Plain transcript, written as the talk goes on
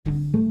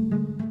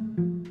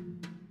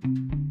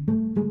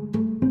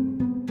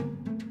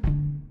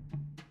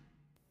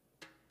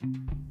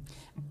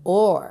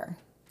Or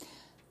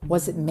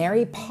was it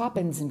Mary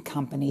Poppins and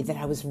Company that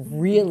I was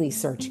really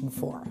searching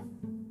for?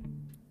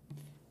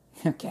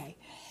 Okay.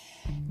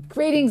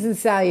 Greetings and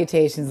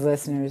salutations,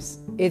 listeners.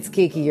 It's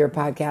Kiki, your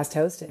podcast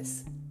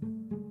hostess.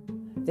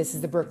 This is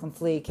the Brooklyn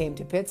Flea came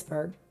to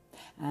Pittsburgh,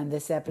 and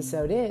this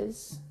episode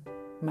is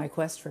my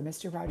quest for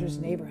Mr. Rogers'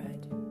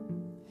 Neighborhood.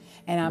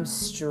 And I'm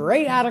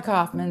straight out of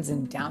Kaufman's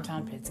in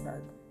downtown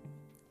Pittsburgh.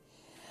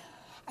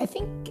 I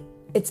think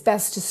it's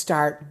best to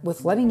start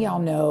with letting y'all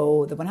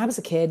know that when I was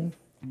a kid,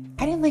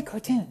 I didn't like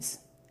cartoons.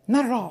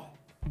 Not at all.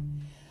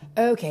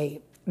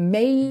 Okay,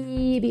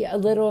 maybe a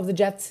little of the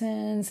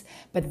Jetsons,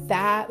 but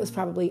that was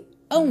probably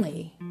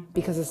only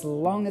because as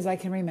long as I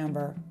can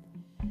remember,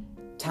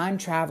 time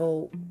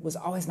travel was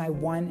always my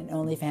one and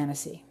only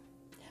fantasy.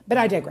 But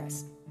I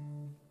digress.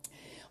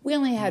 We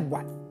only had,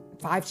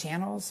 5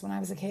 channels when I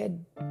was a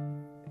kid?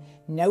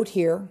 Note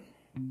here,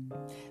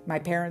 my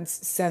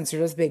parents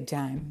censored us big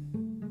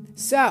time.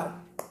 So,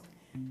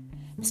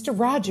 Mr.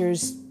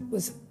 Rogers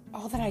was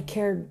all that I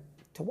cared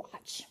to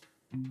watch.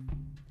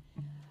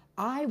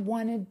 I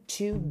wanted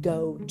to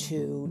go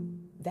to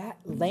that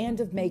land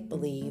of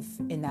make-believe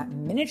in that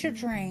miniature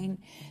train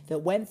that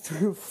went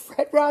through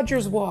Fred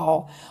Rogers'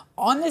 wall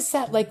on the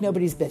set like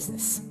nobody's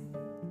business.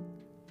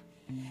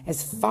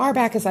 As far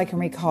back as I can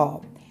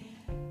recall,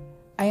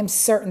 I am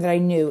certain that I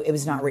knew it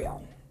was not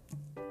real.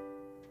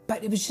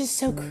 But it was just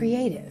so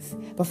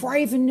creative, before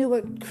I even knew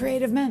what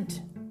creative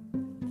meant.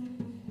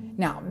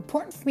 Now,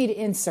 important for me to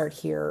insert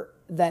here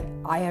that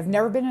I have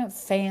never been a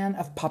fan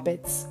of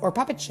puppets or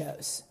puppet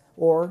shows,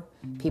 or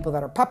people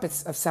that are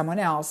puppets of someone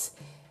else,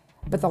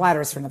 but the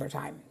latter is for another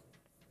time.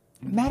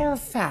 Matter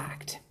of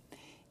fact,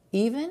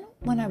 even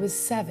when I was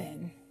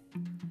 7,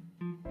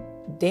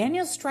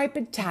 Daniel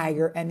Striped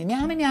Tiger and the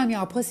Meow Meow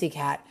Meow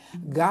Pussycat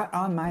got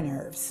on my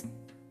nerves.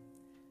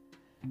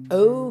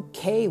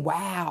 Okay,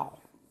 wow.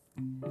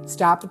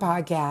 Stop the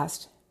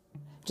podcast.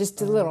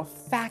 Just a little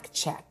fact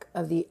check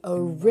of the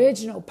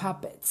original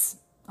puppets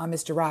on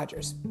Mr.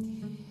 Rogers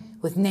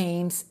with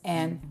names,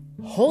 and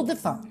hold the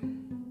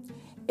phone.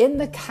 In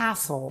the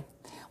castle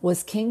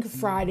was King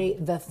Friday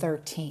the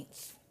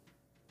 13th.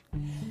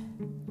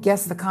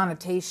 Guess the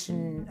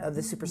connotation of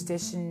the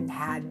superstition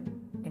had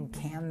in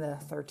can the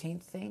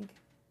 13th thing?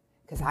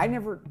 Because I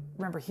never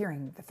remember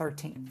hearing the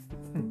 13th.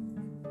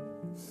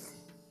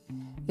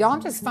 Y'all,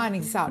 I'm just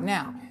finding this out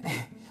now.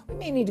 We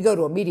may need to go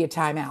to a media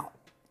timeout.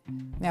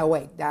 Now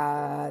wait,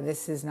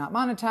 this is not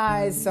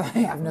monetized, so I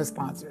have no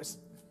sponsors.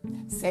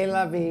 C'est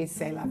la vie,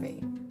 c'est la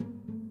vie.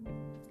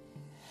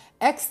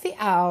 X the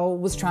Owl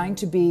was trying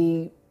to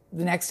be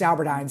the next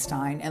Albert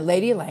Einstein, and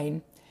Lady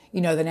Elaine,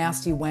 the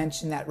nasty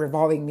wench in that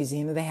revolving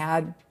museum that they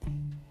had,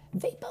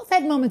 they both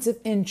had moments of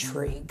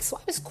intrigue, so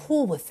I was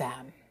cool with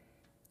them.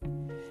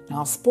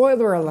 Now,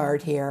 spoiler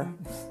alert here.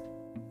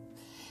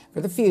 For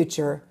the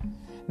future,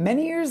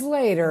 many years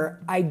later,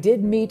 I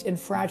did meet and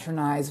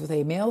fraternize with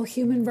a male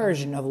human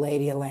version of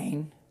Lady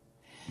Elaine.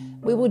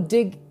 We will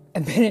dig a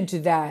bit into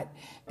that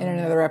in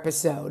another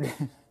episode.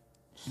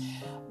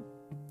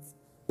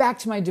 Back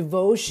to my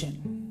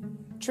devotion,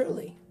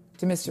 truly,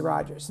 to Mr.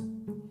 Rogers.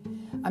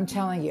 I'm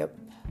telling you,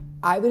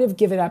 I would have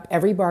given up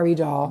every Barbie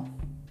doll,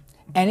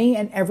 any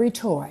and every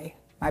toy,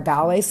 my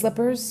ballet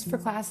slippers for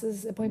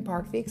classes at Point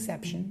Park, the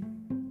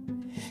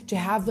exception, to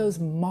have those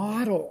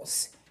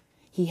models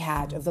he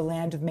had of the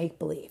land of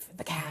make-believe,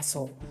 the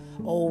castle,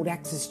 old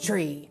X's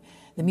tree,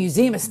 the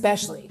museum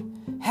especially.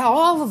 Hell,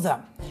 all of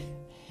them.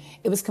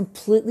 It was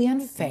completely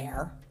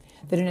unfair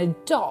that an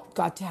adult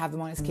got to have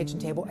them on his kitchen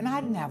table and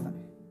I didn't have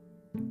them.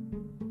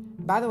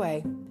 By the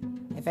way,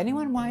 if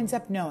anyone winds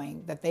up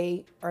knowing that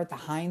they are at the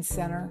Heinz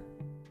Center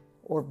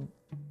or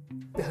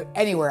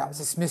anywhere else,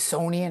 the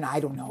Smithsonian, I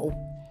don't know,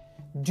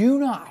 do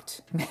not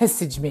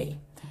message me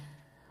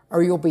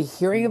or you'll be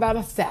hearing about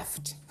a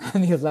theft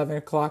on the 11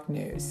 o'clock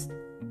news.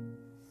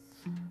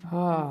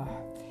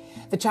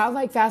 The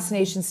childlike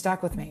fascination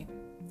stuck with me.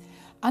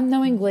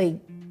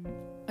 Unknowingly,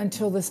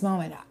 until this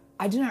moment,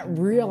 I did not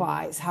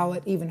realize how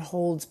it even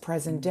holds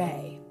present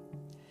day.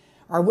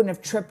 Or I wouldn't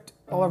have tripped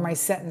all of my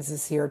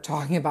sentences here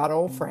talking about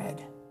old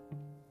Fred.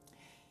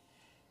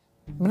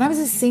 When I was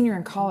a senior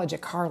in college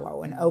at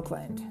Carlow in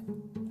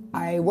Oakland,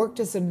 I worked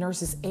as a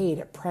nurse's aide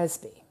at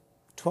Presby,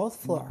 12th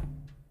floor.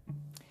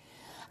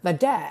 The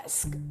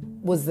desk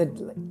was the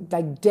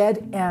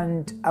dead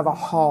end of a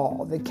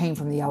hall that came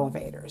from the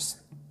elevators.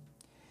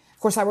 Of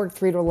course, I worked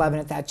 3 to 11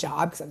 at that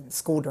job because I was in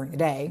school during the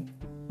day.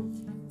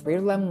 3 to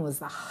 11 was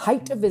the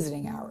height of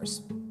visiting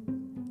hours.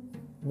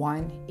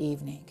 One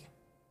evening,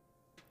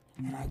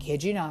 and I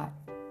kid you not,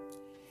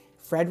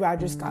 Fred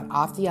Rogers got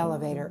off the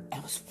elevator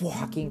and was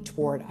walking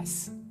toward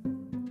us.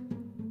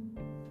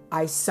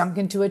 I sunk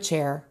into a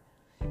chair,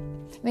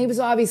 and he was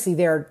obviously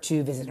there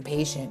to visit a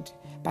patient.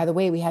 By the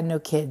way, we had no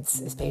kids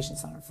as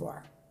patients on the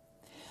floor.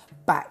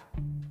 But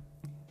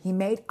he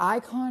made eye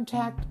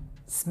contact,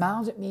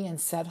 smiled at me, and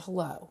said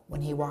hello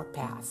when he walked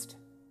past.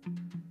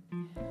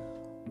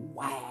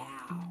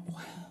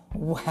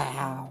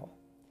 Wow.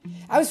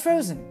 I was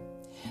frozen.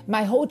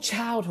 My whole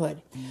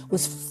childhood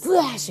was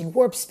flashing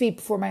warp speed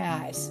before my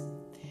eyes.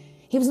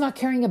 He was not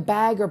carrying a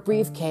bag or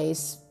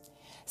briefcase,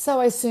 so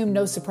I assumed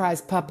no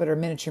surprise puppet or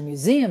miniature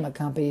museum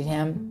accompanied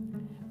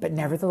him, but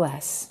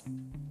nevertheless.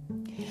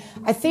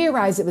 I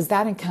theorized it was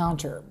that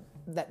encounter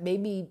that made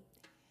me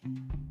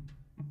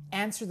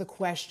answer the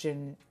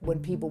question when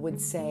people would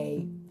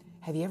say,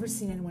 have you ever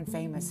seen anyone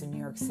famous in New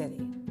York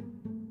City?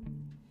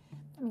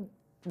 I mean,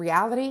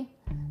 reality,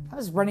 I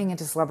was running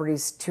into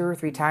celebrities 2 or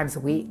 3 times a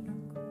week,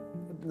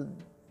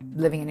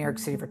 living in New York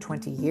City for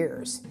 20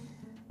 years,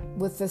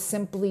 with the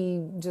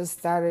simply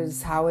just that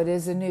is how it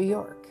is in New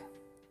York.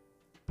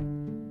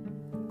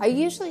 I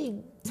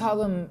usually tell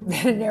them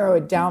to narrow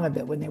it down a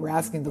bit when they were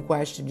asking the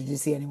question, did you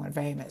see anyone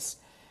famous?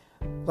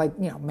 Like,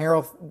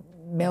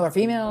 male or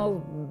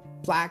female,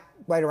 black,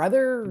 white or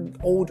other,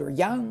 old or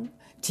young,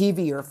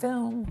 TV or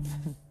film.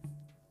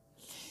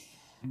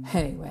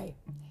 Anyway,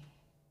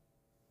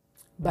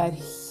 but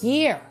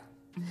here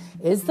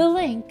is the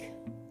link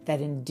that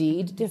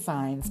indeed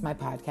defines my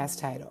podcast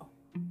title.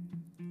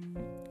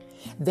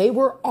 They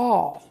were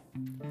all,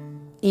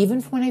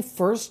 even when I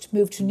first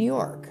moved to New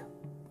York,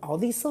 all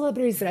these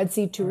celebrities that I'd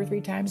see 2 or 3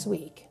 times a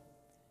week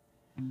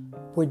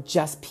were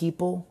just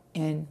people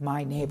in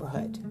my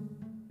neighborhood.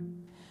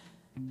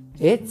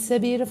 It's a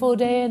beautiful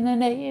day in the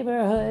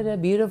neighborhood, a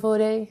beautiful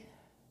day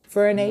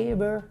for a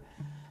neighbor.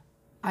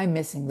 I'm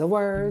missing the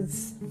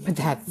words, but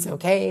that's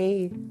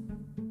okay.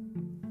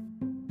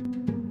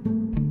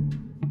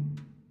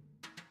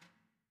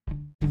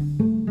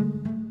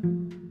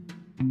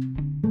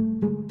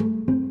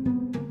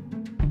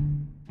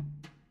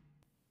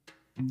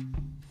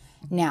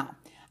 Now,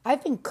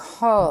 I've been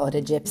called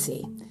a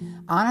gypsy,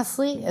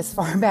 honestly, as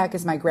far back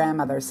as my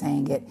grandmother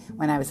saying it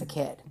when I was a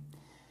kid.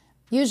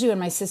 Usually when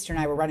my sister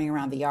and I were running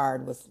around the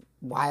yard with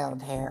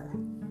wild hair.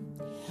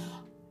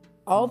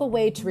 All the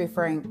way to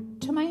referring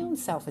to my own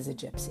self as a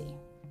gypsy.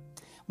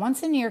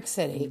 Once in New York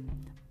City,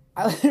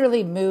 I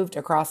literally moved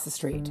across the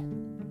street.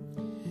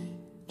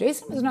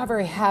 Jason was not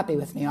very happy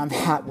with me on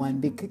that one,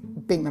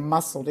 being the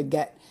muscle to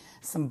get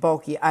some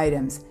bulky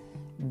items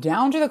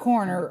down to the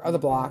corner of the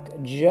block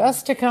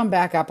just to come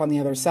back up on the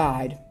other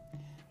side.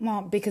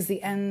 Well, because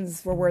the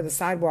ends were where the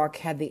sidewalk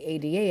had the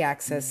ADA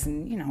access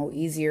and,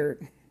 easier.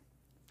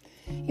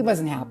 He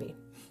wasn't happy.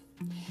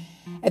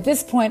 At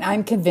this point,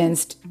 I'm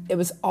convinced it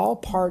was all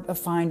part of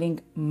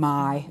finding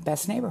my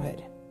best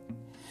neighborhood.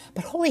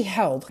 But holy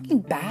hell, looking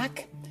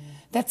back,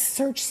 that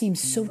search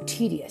seems so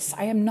tedious.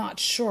 I am not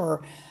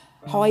sure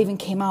how I even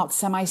came out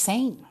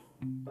semi-sane.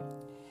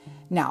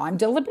 Now, I'm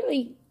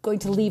deliberately going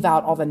to leave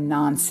out all the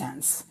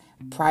nonsense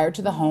prior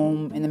to the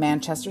home in the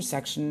Manchester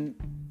section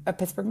of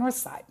Pittsburgh North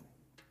Side.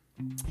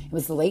 It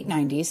was the late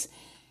 90s,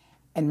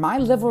 and my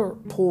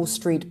Liverpool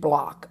Street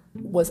block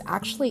was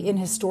actually in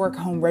historic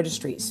home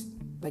registries,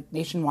 like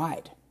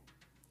nationwide.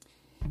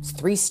 It was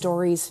 3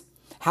 stories.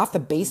 Half the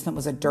basement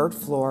was a dirt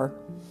floor.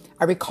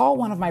 I recall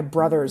one of my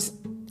brothers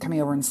coming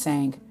over and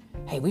saying,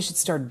 hey, we should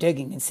start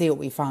digging and see what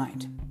we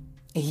find.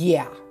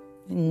 Yeah,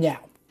 no.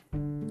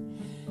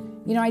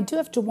 I do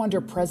have to wonder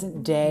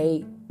present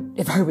day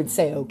if I would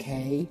say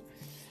okay.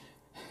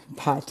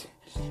 But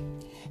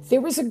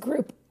there was a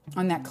group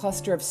on that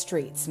cluster of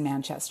streets in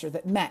Manchester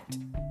that met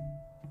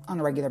on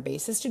a regular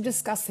basis to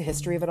discuss the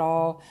history of it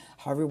all,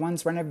 how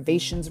everyone's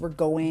renovations were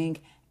going,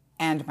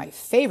 and my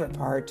favorite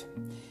part,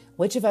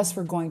 which of us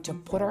were going to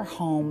put our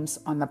homes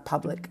on the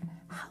public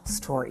house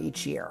tour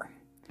each year.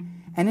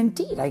 And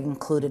indeed, I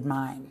included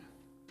mine.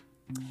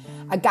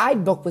 A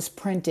guidebook was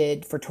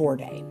printed for tour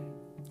day.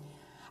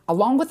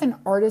 Along with an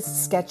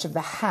artist's sketch of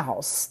the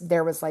house,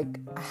 there was like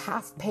a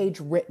half page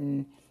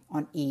written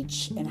on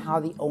each and how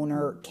the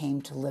owner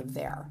came to live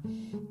there.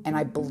 And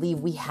I believe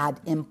we had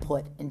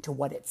input into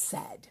what it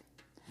said.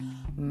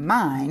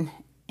 Mine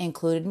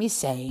included me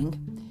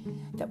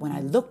saying that when I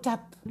looked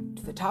up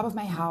to the top of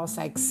my house,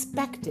 I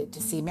expected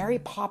to see Mary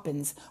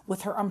Poppins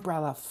with her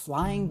umbrella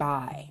flying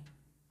by.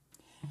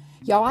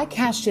 Y'all, I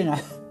cashed in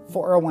a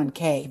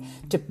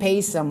 401k to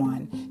pay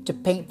someone to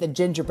paint the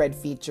gingerbread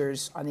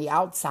features on the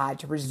outside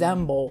to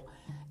resemble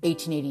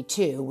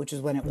 1882, which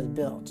is when it was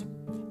built.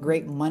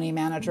 Great money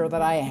manager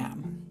that I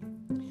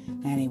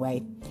am.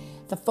 Anyway,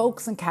 the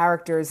folks and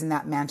characters in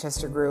that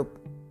Manchester group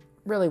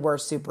really were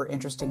super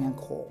interesting and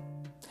cool.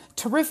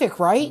 Terrific,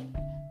 right?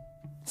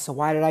 So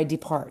why did I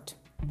depart?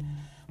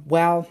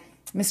 Well,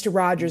 Mr.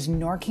 Rogers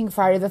nor King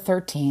Friday the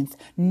 13th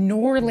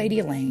nor Lady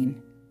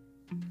Elaine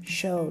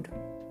showed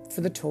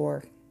for the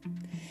tour.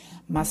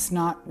 Must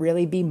not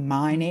really be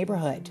my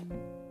neighborhood.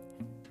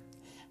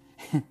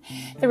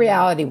 The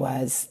reality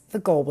was, the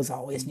goal was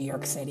always New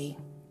York City.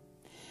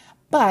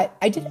 But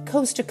I did a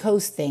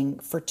coast-to-coast thing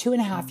for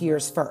 2.5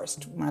 years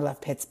first when I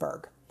left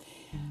Pittsburgh.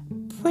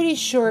 Pretty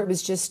sure it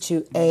was just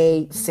to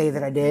A, say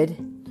that I did,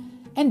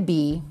 and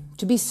B,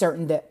 to be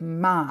certain that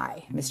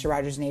my Mr.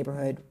 Rogers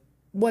neighborhood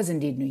was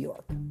indeed New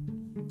York.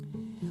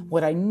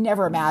 What I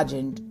never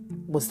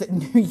imagined was that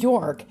New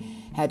York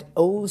had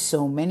oh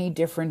so many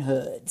different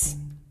hoods.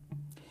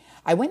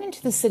 I went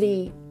into the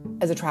city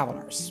as a travel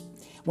nurse,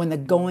 when the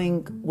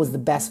going was the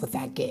best with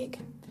that gig.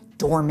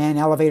 Doorman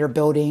elevator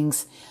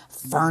buildings,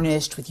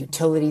 furnished with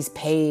utilities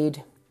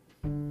paid.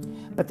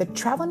 But the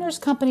travel nurse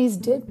companies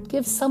did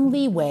give some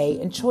leeway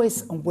and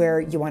choice on where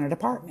you wanted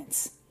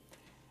apartments.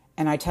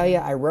 And I tell you,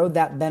 I rode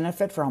that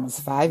benefit for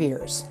almost 5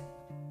 years.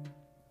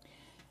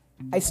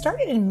 I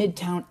started in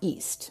Midtown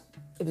East.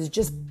 It was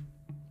just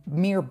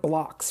mere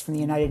blocks from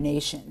the United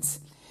Nations.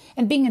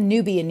 And being a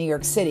newbie in New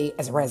York City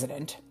as a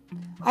resident,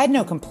 I had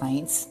no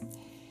complaints.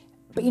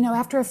 But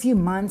after a few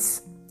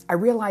months, I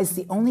realized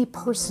the only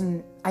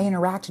person I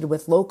interacted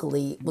with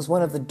locally was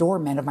one of the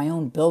doormen of my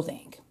own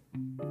building.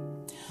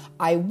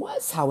 I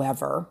was,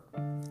 however,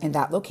 in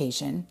that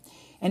location,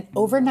 an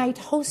overnight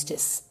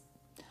hostess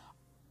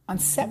on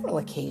several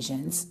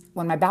occasions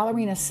when my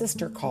ballerina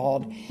sister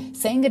called,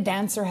 saying a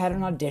dancer had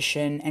an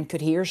audition and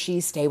could he or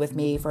she stay with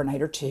me for a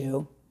night or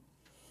two.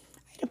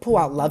 I had a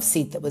pull-out love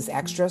seat that was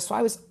extra, so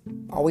I was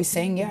always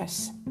saying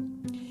yes.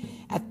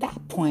 At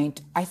that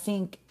point, I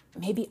think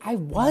maybe I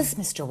was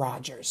Mr.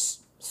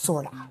 Rogers,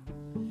 sorta.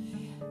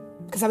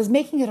 Because I was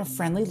making it a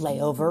friendly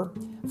layover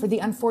for the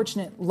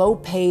unfortunate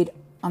low-paid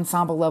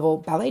ensemble-level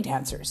ballet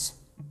dancers.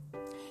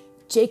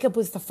 Jacob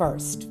was the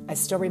first, I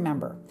still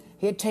remember.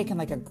 He had taken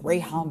like a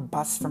Greyhound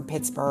bus from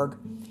Pittsburgh,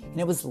 and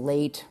it was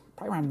late,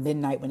 probably around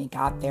midnight when he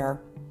got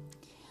there.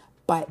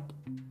 But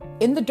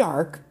in the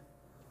dark,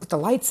 with the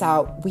lights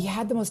out, we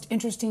had the most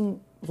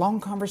interesting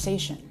long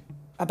conversation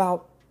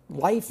about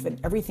life and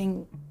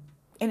everything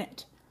in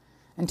it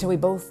until we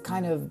both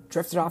kind of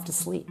drifted off to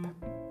sleep.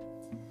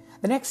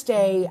 The next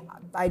day,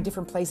 I had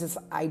different places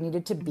I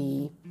needed to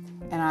be,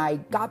 and I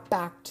got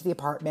back to the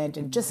apartment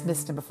and just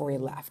missed him before he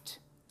left.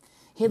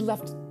 He had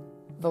left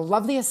the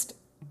loveliest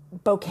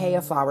bouquet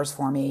of flowers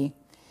for me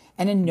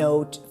and a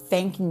note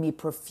thanking me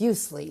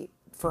profusely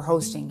for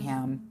hosting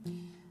him.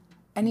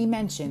 And he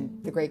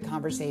mentioned the great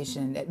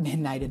conversation at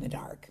midnight in the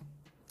dark.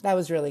 That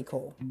was really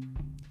cool.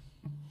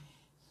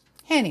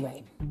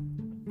 Anyway,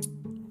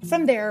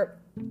 from there,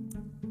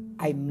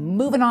 I'm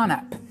moving on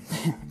up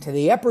to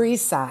the Upper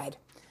East Side.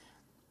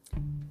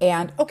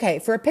 And okay,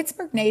 for a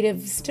Pittsburgh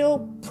native,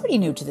 still pretty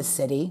new to the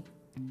city,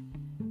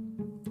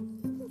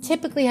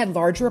 typically had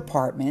larger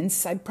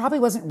apartments. I probably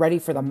wasn't ready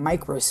for the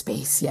micro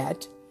space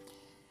yet.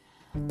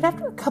 But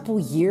after a couple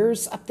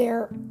years up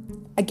there,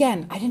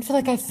 again, I didn't feel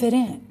like I fit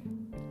in.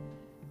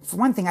 For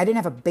one thing, I didn't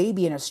have a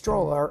baby in a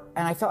stroller,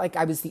 and I felt like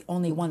I was the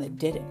only one that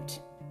didn't.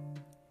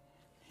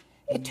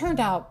 It turned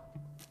out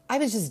I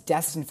was just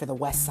destined for the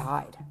West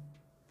Side.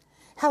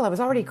 Hell, I was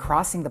already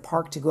crossing the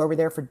park to go over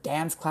there for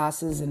dance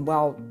classes and,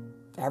 well,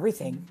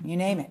 everything, you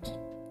name it.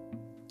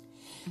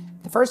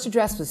 The first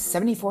address was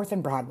 74th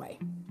and Broadway.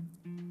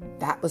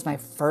 That was my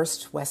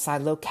first West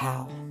Side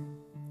locale.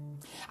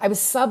 I was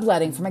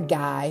subletting from a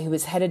guy who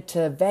was headed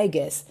to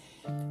Vegas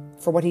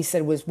for what he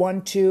said was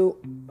 1,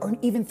 2, or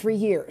even 3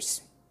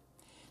 years.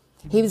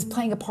 He was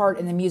playing a part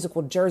in the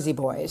musical Jersey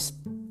Boys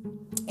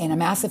in a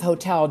massive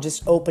hotel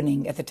just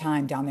opening at the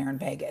time down there in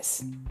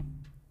Vegas.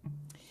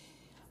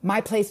 My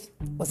place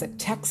was a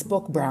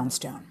textbook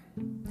brownstone.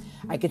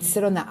 I could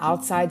sit on the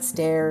outside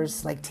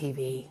stairs like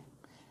TV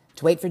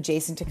to wait for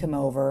Jason to come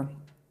over.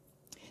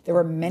 There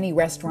were many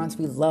restaurants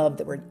we loved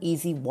that were an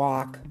easy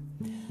walk.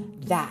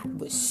 That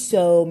was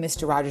so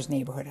Mr. Rogers'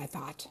 neighborhood, I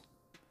thought.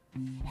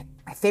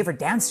 My favorite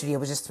dance studio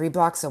was just 3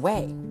 blocks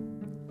away.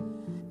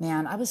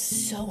 Man, I was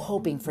so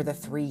hoping for the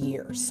 3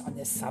 years on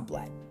this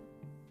sublet.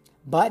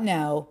 But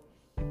no,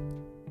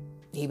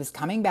 he was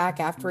coming back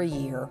after a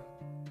year,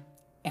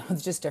 and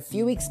with just a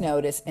few weeks'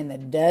 notice in the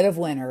dead of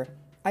winter,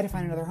 I had to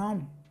find another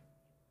home.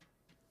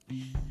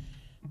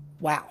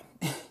 Wow.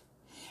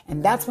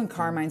 And that's when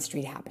Carmine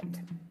Street happened.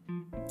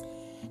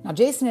 Now,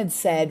 Jason had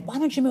said, why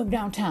don't you move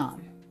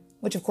downtown?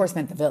 Which, of course,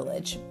 meant the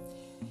Village.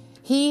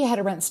 He had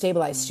a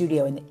rent-stabilized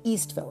studio in the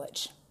East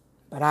Village,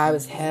 but I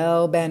was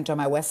hell-bent on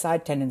my West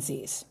Side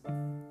tendencies.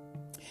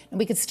 And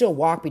we could still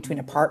walk between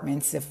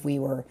apartments if we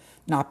were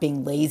not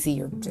being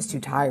lazy or just too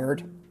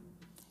tired.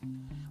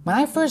 When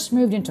I first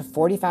moved into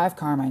 45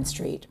 Carmine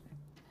Street,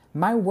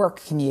 my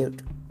work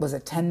commute was a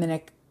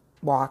 10-minute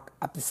walk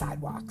up the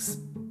sidewalks.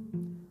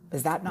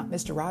 Was that not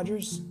Mr.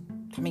 Rogers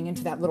coming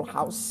into that little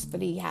house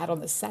that he had on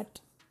the set?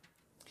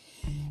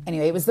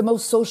 Anyway, it was the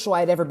most social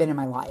I'd ever been in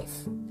my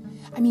life.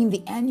 I mean,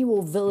 the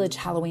annual Village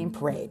Halloween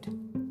Parade,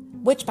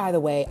 which, by the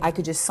way, I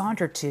could just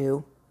saunter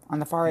to on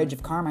the far edge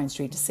of Carmine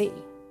Street to see.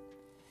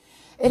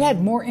 It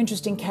had more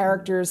interesting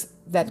characters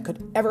that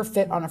could ever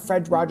fit on a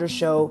Fred Rogers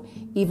show,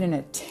 even in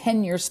a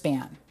 10-year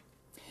span.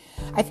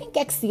 I think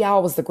X the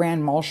Owl was the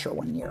Grand Malsher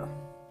one year.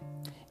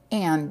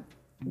 And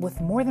with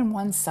more than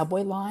one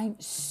subway line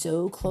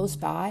so close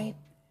by,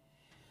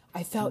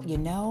 I felt,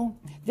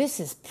 this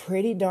is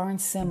pretty darn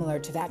similar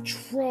to that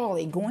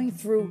trolley going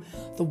through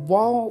the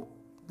wall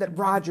that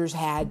Rogers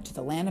had to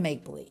the land of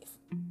make-believe.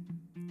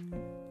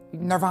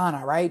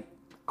 Nirvana, right?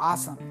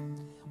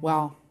 Awesome.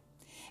 Well,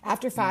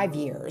 after 5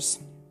 years,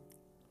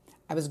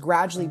 I was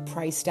gradually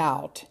priced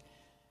out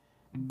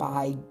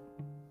by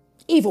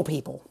evil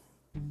people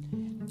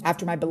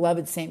after my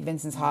beloved St.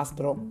 Vincent's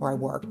Hospital, where I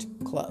worked,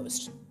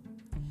 closed.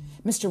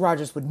 Mr.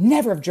 Rogers would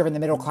never have driven the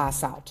middle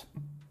class out.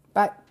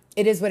 But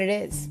it is what it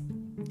is.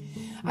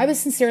 I was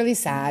sincerely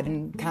sad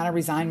and kind of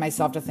resigned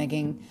myself to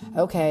thinking,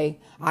 okay,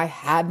 I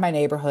had my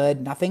neighborhood,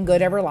 nothing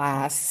good ever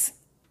lasts.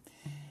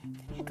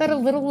 I got a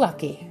little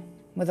lucky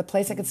with a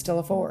place I could still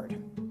afford.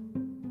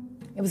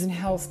 It was in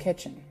Hell's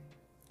Kitchen.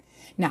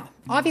 Now,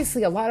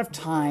 obviously a lot of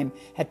time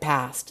had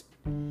passed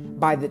from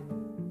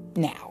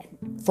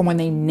when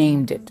they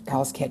named it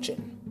Hell's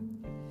Kitchen.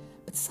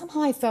 But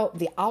somehow I felt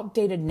the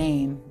outdated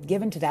name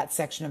given to that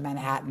section of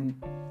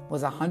Manhattan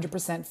was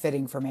 100%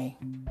 fitting for me.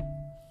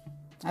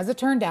 As it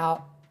turned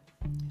out,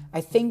 I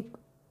think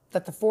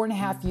that the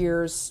 4.5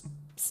 years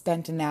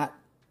spent in that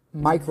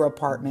micro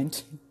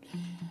apartment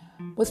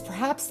was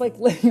perhaps like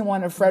living in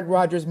one of Fred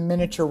Rogers'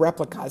 miniature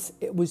replicas.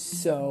 It was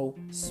so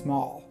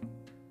small.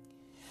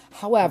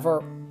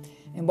 However,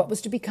 in what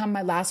was to become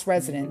my last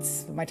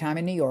residence of my time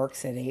in New York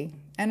City,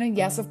 and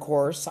yes, of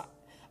course,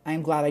 I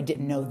am glad I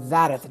didn't know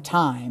that at the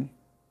time.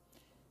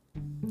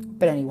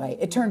 But anyway,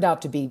 it turned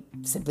out to be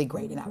simply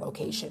great in that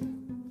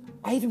location.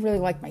 I even really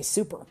liked my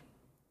super.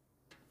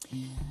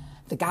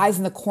 The guys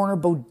in the corner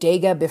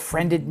bodega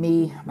befriended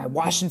me. My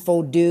wash and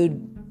fold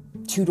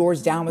dude 2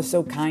 doors down was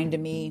so kind to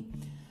me.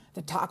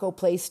 The taco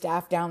place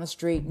staff down the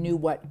street knew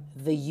what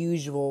the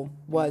usual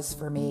was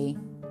for me.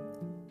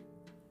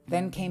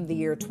 Then came the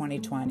year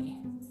 2020.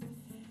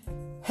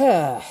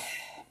 The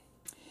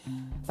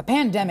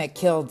pandemic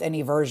killed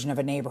any version of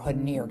a neighborhood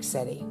in New York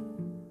City.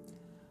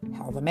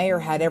 Hell, the mayor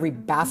had every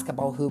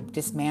basketball hoop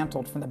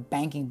dismantled from the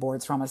banking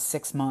boards for almost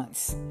 6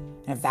 months.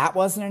 And if that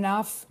wasn't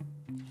enough,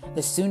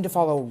 the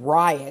soon-to-follow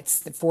riots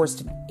that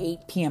forced an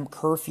 8 p.m.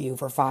 curfew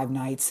for 5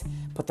 nights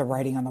put the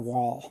writing on the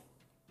wall.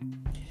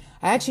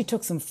 I actually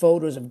took some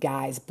photos of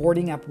guys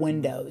boarding up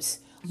windows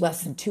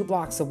less than 2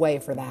 blocks away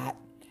for that.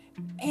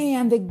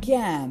 And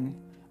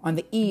again, on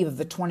the eve of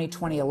the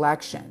 2020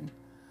 election,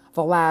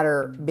 the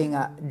latter being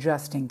a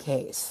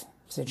just-in-case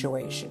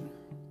situation.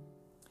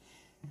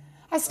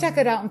 I stuck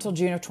it out until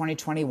June of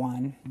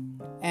 2021,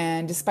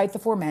 and despite the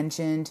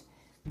aforementioned,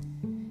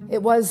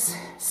 it was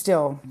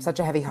still such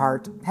a heavy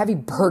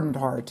burdened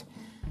heart,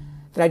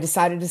 that I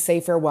decided to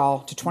say farewell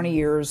to 20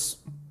 years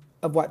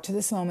of what to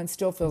this moment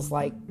still feels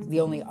like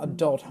the only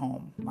adult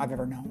home I've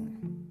ever known.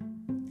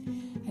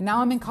 And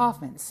now I'm in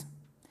Kaufman's,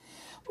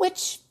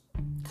 which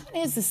kind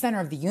of is the center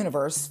of the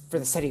universe for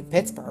the city of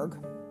Pittsburgh.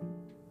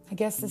 I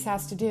guess this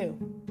has to do.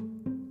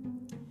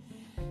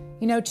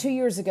 2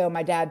 years ago,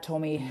 my dad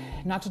told me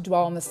not to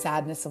dwell on the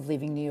sadness of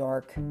leaving New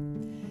York,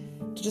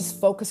 to just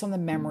focus on the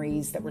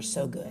memories that were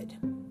so good.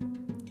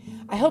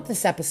 I hope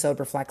this episode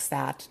reflects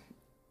that.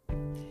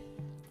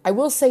 I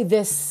will say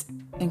this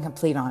in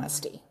complete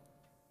honesty.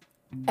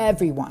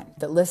 Everyone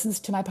that listens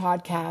to my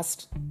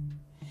podcast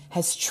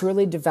has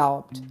truly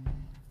developed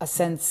a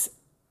sense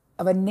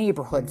of a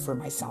neighborhood for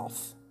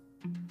myself.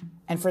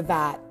 And for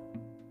that,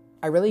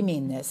 I really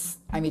mean this,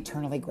 I'm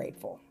eternally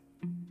grateful.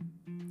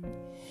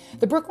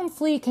 The Brooklyn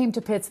Flea came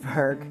to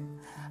Pittsburgh,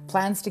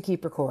 plans to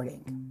keep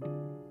recording.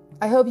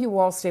 I hope you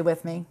all stay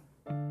with me.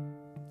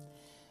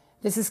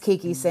 This is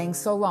Kiki saying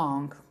so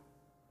long,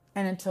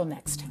 and until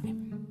next time.